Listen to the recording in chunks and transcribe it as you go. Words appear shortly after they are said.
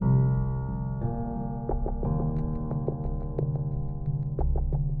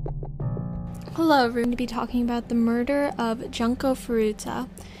Hello, we're going to be talking about the murder of Junko Furuta,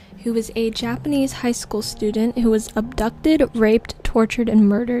 who was a Japanese high school student who was abducted, raped, tortured, and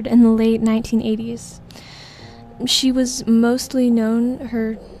murdered in the late 1980s. She was mostly known,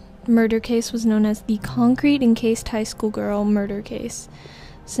 her murder case was known as the Concrete Encased High School Girl murder case,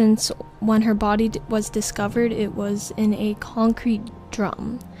 since when her body was discovered, it was in a concrete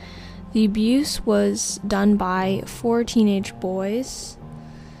drum. The abuse was done by 4 teenage boys,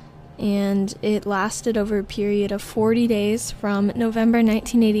 and it lasted over a period of 40 days from November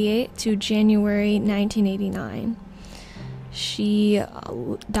 1988 to January 1989. She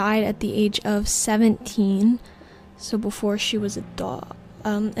died at the age of 17, so before she was an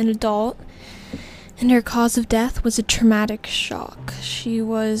adult, and her cause of death was a traumatic shock. She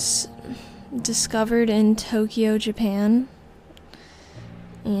was discovered in Tokyo, Japan,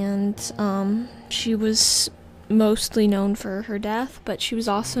 and she was mostly known for her death, but she was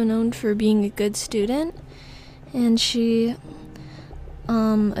also known for being a good student, and she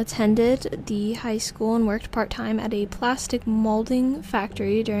attended the high school and worked part-time at a plastic molding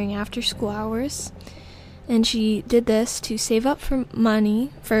factory during after-school hours, and she did this to save up for money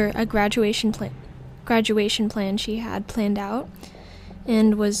for a graduation plan she had planned out,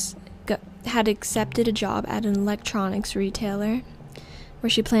 and had accepted a job at an electronics retailer where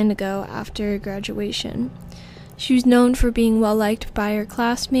she planned to go after graduation. She was known for being well-liked by her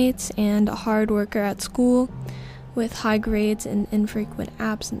classmates and a hard worker at school, with high grades and infrequent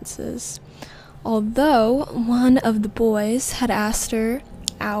absences. Although one of the boys had asked her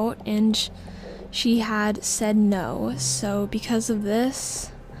out and she had said no, so because of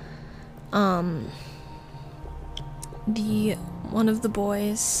this, one of the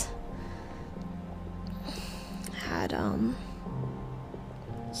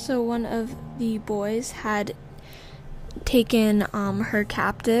boys had taken her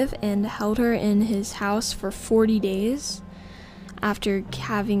captive and held her in his house for 40 days after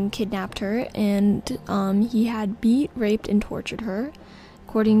having kidnapped her, and he had beat, raped, and tortured her.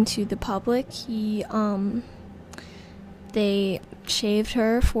 According to the public, they shaved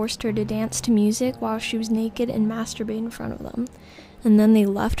her, forced her to dance to music while she was naked, and masturbate in front of them. And then they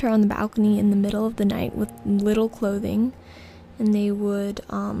left her on the balcony in the middle of the night with little clothing, and they would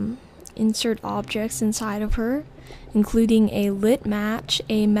insert objects inside of her, including a lit match,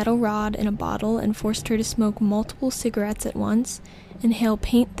 a metal rod, and a bottle, and forced her to smoke multiple cigarettes at once, inhale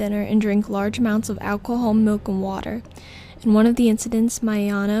paint thinner, and drink large amounts of alcohol, milk, and water. In one of the incidents,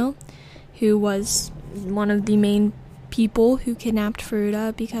 Mayano, who was one of the main people who kidnapped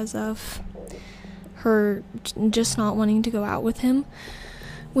Furuta because of her just not wanting to go out with him,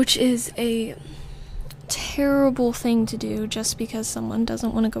 which is a terrible thing to do just because someone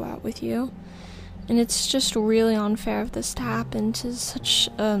doesn't want to go out with you. And it's just really unfair of this to happen to such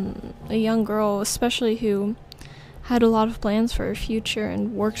a young girl, especially who had a lot of plans for her future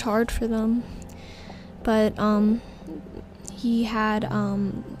and worked hard for them. But he had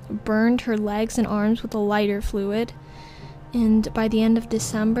burned her legs and arms with a lighter fluid, and by the end of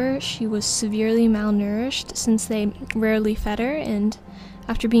December she was severely malnourished since they rarely fed her, and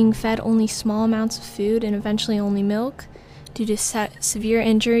after being fed only small amounts of food and eventually only milk, due to severe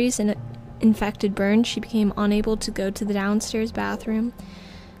injuries and infected burns, she became unable to go to the downstairs bathroom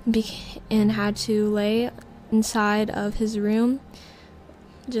and had to lay inside of his room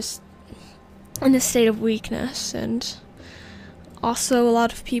just in a state of weakness. And also a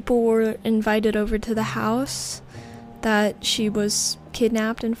lot of people were invited over to the house that she was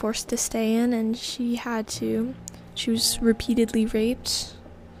kidnapped and forced to stay in, and she was repeatedly raped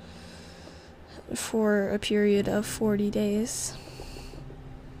for a period of 40 days.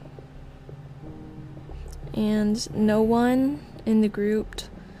 And no one in the group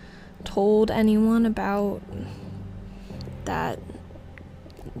told anyone about that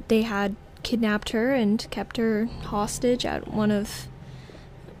they had kidnapped her and kept her hostage at one of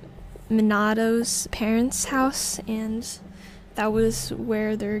Minato's parents' house, and that was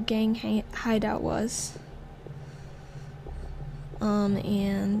where their gang hideout was.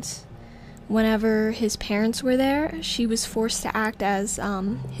 And whenever his parents were there, she was forced to act as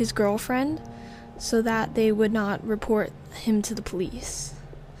his girlfriend so that they would not report him to the police.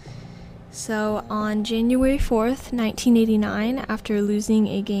 So on January 4th, 1989, after losing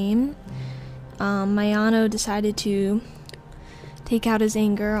a game, Mayano decided to take out his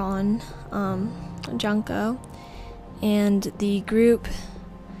anger on Junko, and the group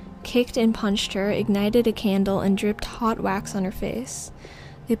kicked and punched her, ignited a candle, and dripped hot wax on her face.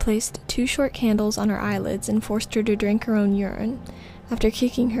 They placed 2 short candles on her eyelids and forced her to drink her own urine. After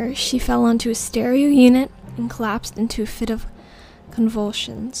kicking her, she fell onto a stereo unit and collapsed into a fit of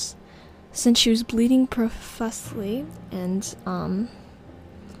convulsions. Since she was bleeding profusely and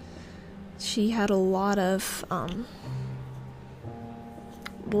she had a lot of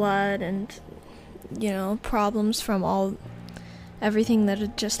blood and problems from everything that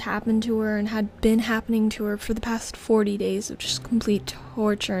had just happened to her and had been happening to her for the past 40 days of just complete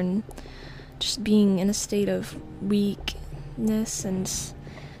torture and just being in a state of weakness and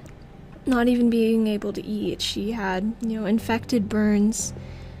not even being able to eat. She had, infected burns,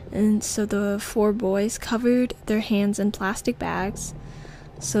 and so the 4 boys covered their hands in plastic bags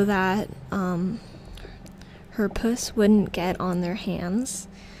so that her pus wouldn't get on their hands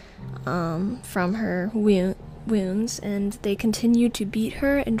from her wounds, and they continued to beat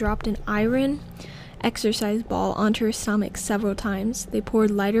her and dropped an iron exercise ball onto her stomach several times. They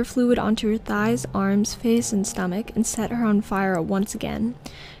poured lighter fluid onto her thighs, arms, face, and stomach and set her on fire once again.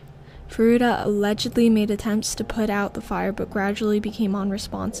 Furuta allegedly made attempts to put out the fire but gradually became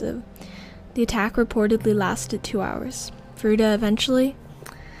unresponsive. The attack reportedly lasted 2 hours. Furuta eventually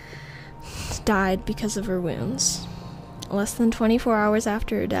died because of her wounds. Less than 24 hours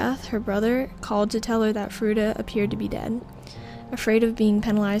after her death, her brother called to tell her that Furuta appeared to be dead. Afraid of being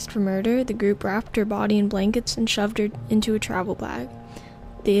penalized for murder, the group wrapped her body in blankets and shoved her into a travel bag.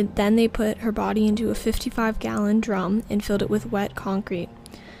 Then they put her body into a 55-gallon drum and filled it with wet concrete.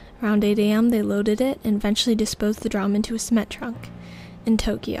 Around 8 a.m., they loaded it and eventually disposed the drum into a cement trunk in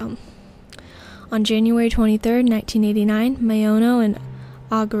Tokyo. On January 23, 1989, Mayono and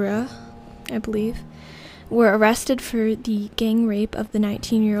Agura, I believe, were arrested for the gang rape of the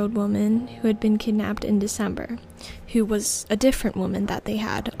 19-year-old woman who had been kidnapped in December, who was a different woman that they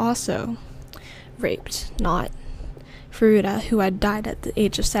had also raped, not Furuta, who had died at the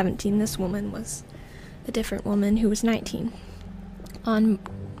age of 17. This woman was a different woman who was 19. On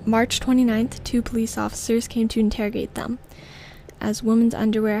March 29th, 2 police officers came to interrogate them, as women's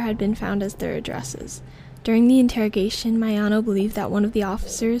underwear had been found as their addresses. During the interrogation, Mayano believed that one of the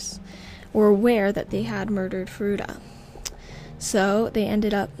officers were aware that they had murdered Furuta. So they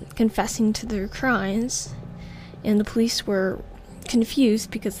ended up confessing to their crimes, and the police were confused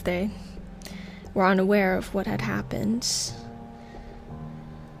because they were unaware of what had happened,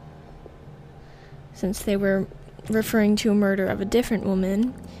 since they were referring to a murder of a different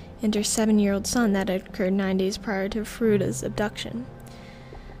woman and her 7-year-old son that had occurred 9 days prior to Furuta's abduction.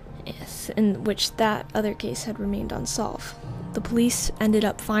 Yes, in which that other case had remained unsolved. The police ended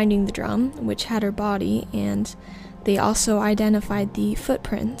up finding the drum, which had her body, and they also identified the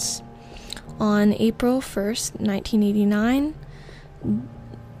footprints. On April 1st, 1989,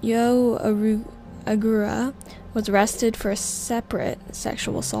 Agura was arrested for a separate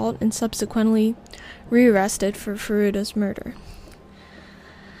sexual assault and subsequently rearrested for Furuta's murder.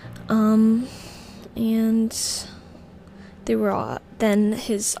 And they were then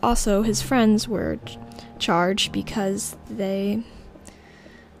his friends were charged because they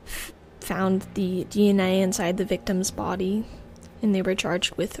found the DNA inside the victim's body, and they were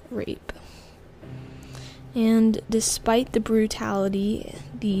charged with rape. And despite the brutality,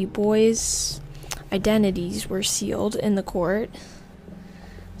 the boys' identities were sealed in the court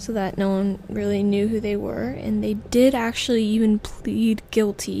so that no one really knew who they were, and they did actually even plead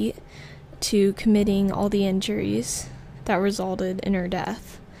guilty to committing all the injuries that resulted in her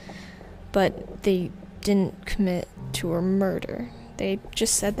death, but they didn't commit to her murder. They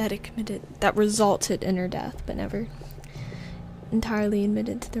just said that resulted in her death, but never entirely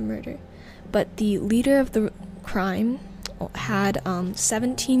admitted to the murder. But the leader of the crime had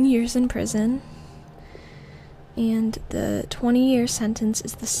 17 years in prison, and the 20-year sentence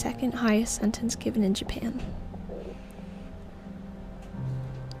is the second highest sentence given in Japan,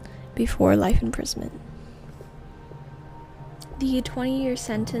 before life imprisonment. The 20-year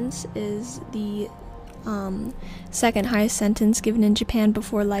sentence is the second highest sentence given in Japan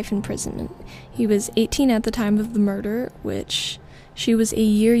before life imprisonment. He was 18 at the time of the murder, which she was a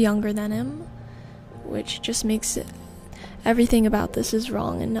year younger than him, which just makes everything about this is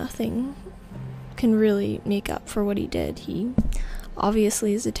wrong, and nothing can really make up for what he did. He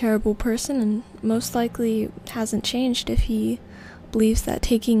obviously is a terrible person, and most likely hasn't changed if he believes that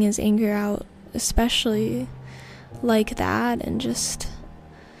taking his anger out, especially like that, and just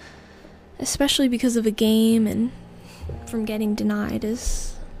especially because of a game and from getting denied,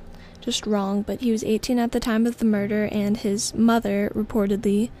 is just wrong. But he was 18 at the time of the murder, and his mother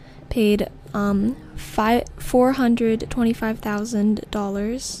reportedly paid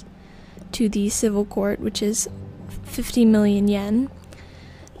 $425,000 to the civil court, which is 50 million yen.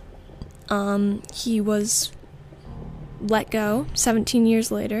 He was let go 17 years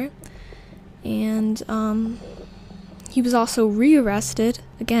later, and he was also rearrested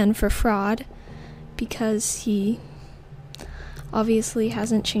again for fraud because he obviously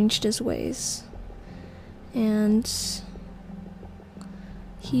hasn't changed his ways. And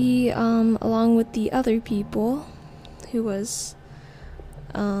he, along with the other people, who was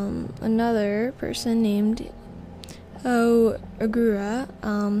another person named Ogura,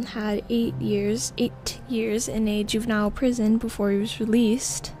 had 8 years in a juvenile prison before he was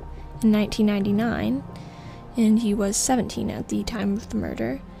released in 1999, and he was 17 at the time of the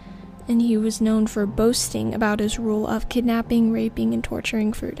murder, and he was known for boasting about his rule of kidnapping, raping, and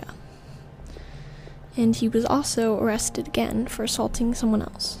torturing Fruta. And he was also arrested again for assaulting someone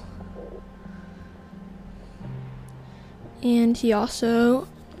else. And he also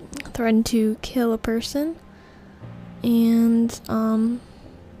threatened to kill a person and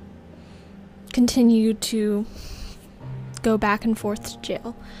continued to go back and forth to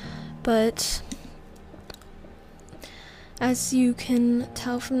jail. But as you can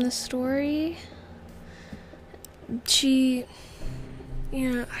tell from the story, she,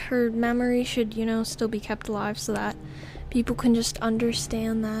 her memory should, still be kept alive so that people can just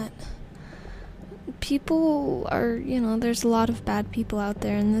understand that people are, there's a lot of bad people out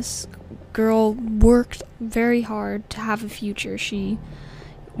there, and this girl worked very hard to have a future. She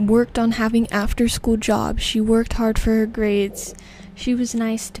worked on having after-school jobs. She worked hard for her grades. She was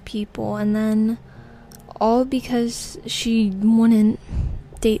nice to people, and then all because she wouldn't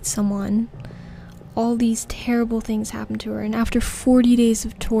date someone, all these terrible things happened to her. And after 40 days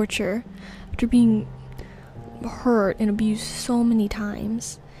of torture, after being hurt and abused so many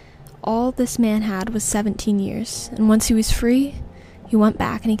times, all this man had was 17 years. And once he was free, he went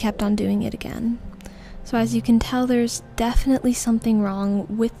back and he kept on doing it again. So as you can tell, there's definitely something wrong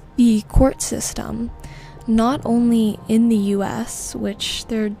with the court system. Not only in the US, which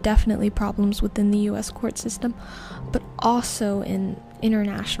there are definitely problems within the US court system, but also in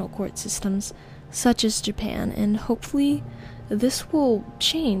international court systems such as Japan. And hopefully this will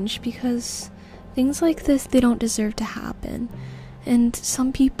change, because things like this, they don't deserve to happen. And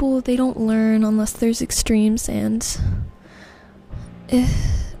some people, they don't learn unless there's extremes, and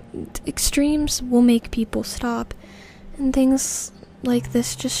extremes will make people stop, and things like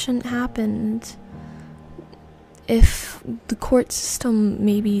this just shouldn't happen. And if the court system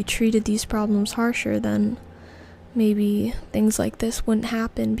maybe treated these problems harsher, then maybe things like this wouldn't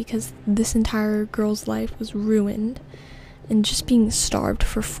happen, because this entire girl's life was ruined, and just being starved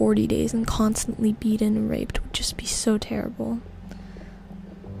for 40 days and constantly beaten and raped would just be so terrible.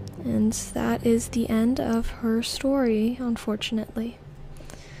 And that is the end of her story, unfortunately.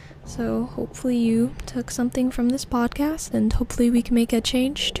 So hopefully you took something from this podcast, and hopefully we can make a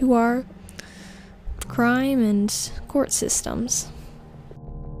change to our crime and court systems.